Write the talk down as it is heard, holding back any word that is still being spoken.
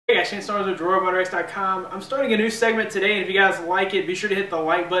guys, Shane Stars with DrawerButterX.com. I'm starting a new segment today, and if you guys like it, be sure to hit the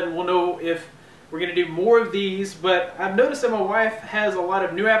like button. We'll know if we're going to do more of these, but I've noticed that my wife has a lot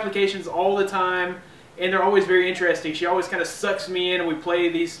of new applications all the time, and they're always very interesting. She always kind of sucks me in, and we play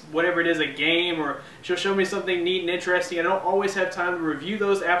these, whatever it is, a game, or she'll show me something neat and interesting. I don't always have time to review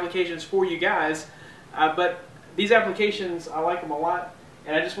those applications for you guys, but these applications, I like them a lot,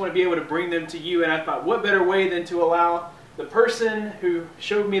 and I just want to be able to bring them to you, and I thought, what better way than to allow the person who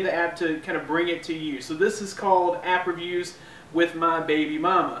showed me the app to kind of bring it to you. So this is called App Reviews with My Baby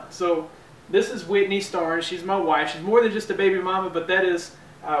Mama. So this is Whitney Starnes. She's my wife. She's more than just a baby mama, but that is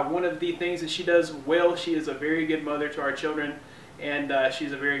one of the things that she does well. She is a very good mother to our children, and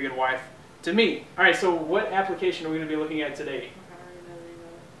she's a very good wife to me. All right, so what application are we going to be looking at today?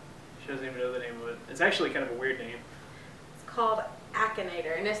 She doesn't even know the name of it. It's actually kind of a weird name. It's called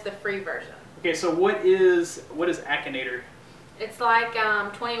Akinator, and it's the free version. Okay, so what is Akinator? It's like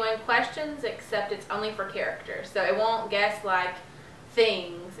 21 questions, except it's only for characters. So it won't guess like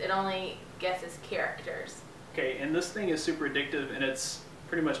things. It only guesses characters. Okay, and this thing is super addictive, and it's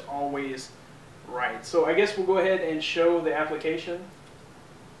pretty much always right. So I guess we'll go ahead and show the application.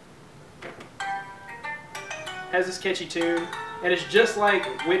 Has this catchy tune, and it's just like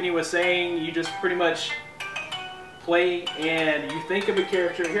Whitney was saying. You just pretty much play, and you think of a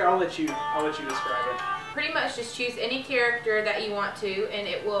character. Here, I'll let you describe it. Pretty much just choose any character that you want to, and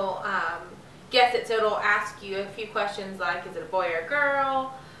it will guess it. So it'll ask you a few questions like, is it a boy or a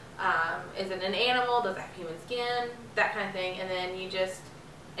girl? Is it an animal? Does it have human skin? That kind of thing. And then you just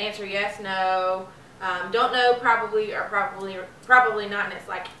answer yes, no, don't know, probably, or probably not, and it's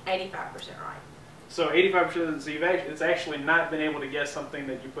like 85% right. So 85%, so it's actually not been able to guess something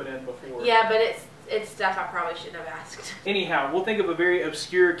that you put in before. Yeah, but it's stuff I probably shouldn't have asked. Anyhow, we'll think of a very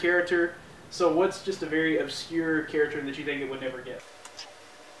obscure character. So what's just a very obscure character that you think it would never get?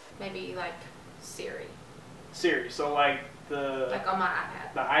 Maybe like Siri. Siri, so like on my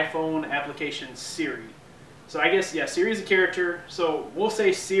iPad. The iPhone application Siri. So I guess, yeah, Siri's a character. So we'll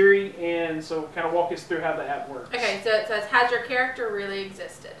say Siri, and so kind of walk us through how the app works. Okay, so it says, has your character really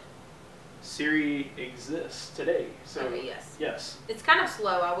existed? Siri exists today. So okay, yes. Yes. It's kind of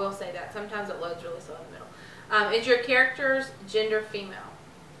slow, I will say that. Sometimes it loads really slow in the middle. Is your character's gender female?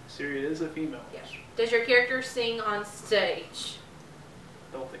 Siri is a female. Yes. Does your character sing on stage?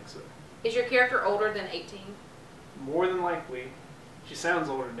 Don't think so. Is your character older than 18? More than likely. She sounds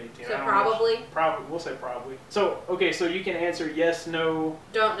older than 18. So probably? Probably. We'll say probably. So, okay, so you can answer yes, no.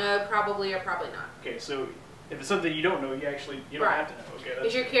 Don't know, probably, or probably not. Okay, so if it's something you don't know, you don't have to know. Okay,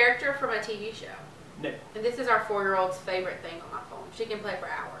 is your character from a TV show? No. And this is our 4-year-old's favorite thing on my phone. She can play for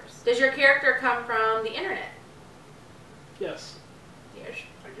hours. Does your character come from the internet? Yes. Yes.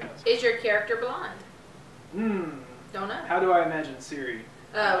 I guess. Is your character blonde? Don't know. How do I imagine Siri?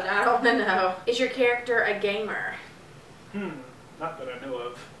 Oh, I don't know. Is your character a gamer? Not that I know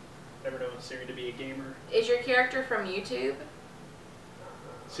of. Never known Siri to be a gamer. Is your character from YouTube?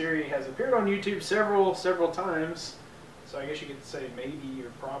 Siri has appeared on YouTube several times. So I guess you could say maybe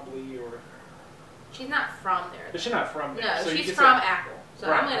or probably or... She's not from there. But she's not from there. No, so she's from Apple. So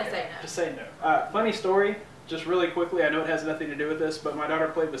right, I'm going to say no. Just say no. Funny story, just really quickly, I know it has nothing to do with this, but my daughter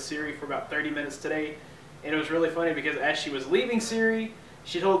played with Siri for about 30 minutes today. And it was really funny because as she was leaving Siri,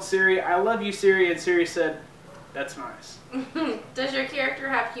 she told Siri, "I love you, Siri," and Siri said, "That's nice." Does your character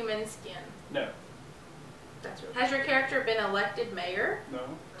have human skin? No. That's really... Has your character been elected mayor? No.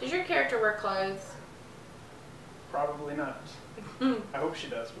 Does your character wear clothes? Probably not. I hope she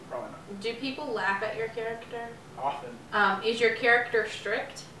does, but probably not. Do people laugh at your character? Often. Is your character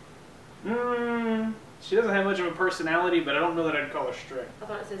strict? She doesn't have much of a personality, but I don't know that I'd call her strict. I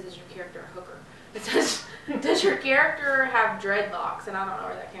thought it says, is your character a hooker? It says, does your character have dreadlocks? And I don't know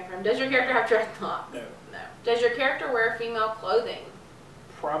where that came from. Does your character have dreadlocks? No. No. Does your character wear female clothing?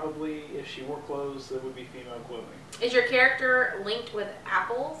 Probably, if she wore clothes, that would be female clothing. Is your character linked with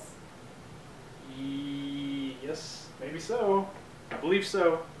apples? Yes, maybe so. I believe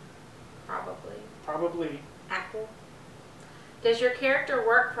so. Probably. Probably. Apple. Does your character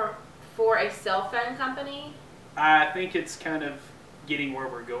work for a cell phone company? I think it's kind of getting where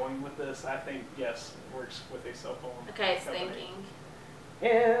we're going with this. I think, yes, it works with a cell phone Okay, it's company. thinking.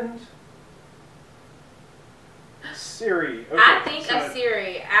 And Siri. Okay, I think of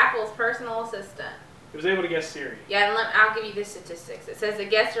Siri, Apple's personal assistant. It was able to guess Siri. Yeah, and I'll give you the statistics. It says to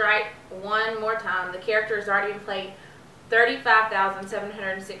guess right one more time. The character has already been played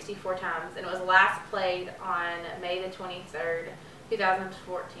 35,764 times, and it was last played on May the 23rd,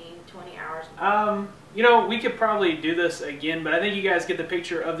 2014, 20 hours. You know, we could probably do this again, but I think you guys get the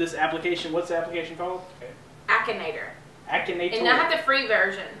picture of this application. What's the application called? Okay. Akinator. Akinator. And I have the free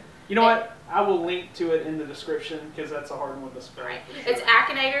version. You know what? I will link to it in the description because that's a hard one to spell. Right. Sure. It's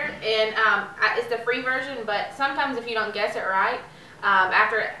Akinator, and it's the free version, but sometimes if you don't guess it right,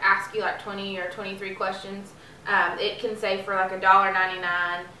 after it asks you like 20 or 23 questions, it can say for like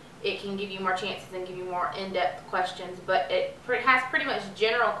 $1.99, it can give you more chances and give you more in-depth questions, but it has pretty much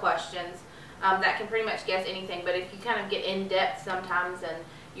general questions that can pretty much guess anything. But if you kind of get in-depth sometimes and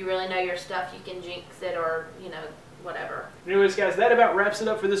you really know your stuff, you can jinx it or, you know, whatever. Anyways, guys, that about wraps it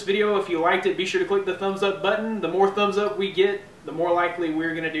up for this video. If you liked it, be sure to click the thumbs up button. The more thumbs up we get, the more likely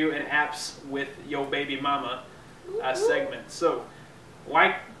we're going to do an apps with yo baby mama segment. So,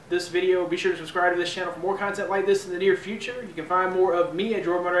 like this video, be sure to subscribe to this channel for more content like this in the near future. You can find more of me at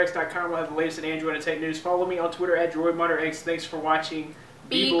droidmoderx.com. We'll have the latest in Android and tech news. Follow me on Twitter at droidmoderx. Thanks for watching.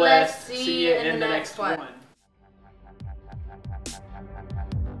 Be blessed. See you in the next one.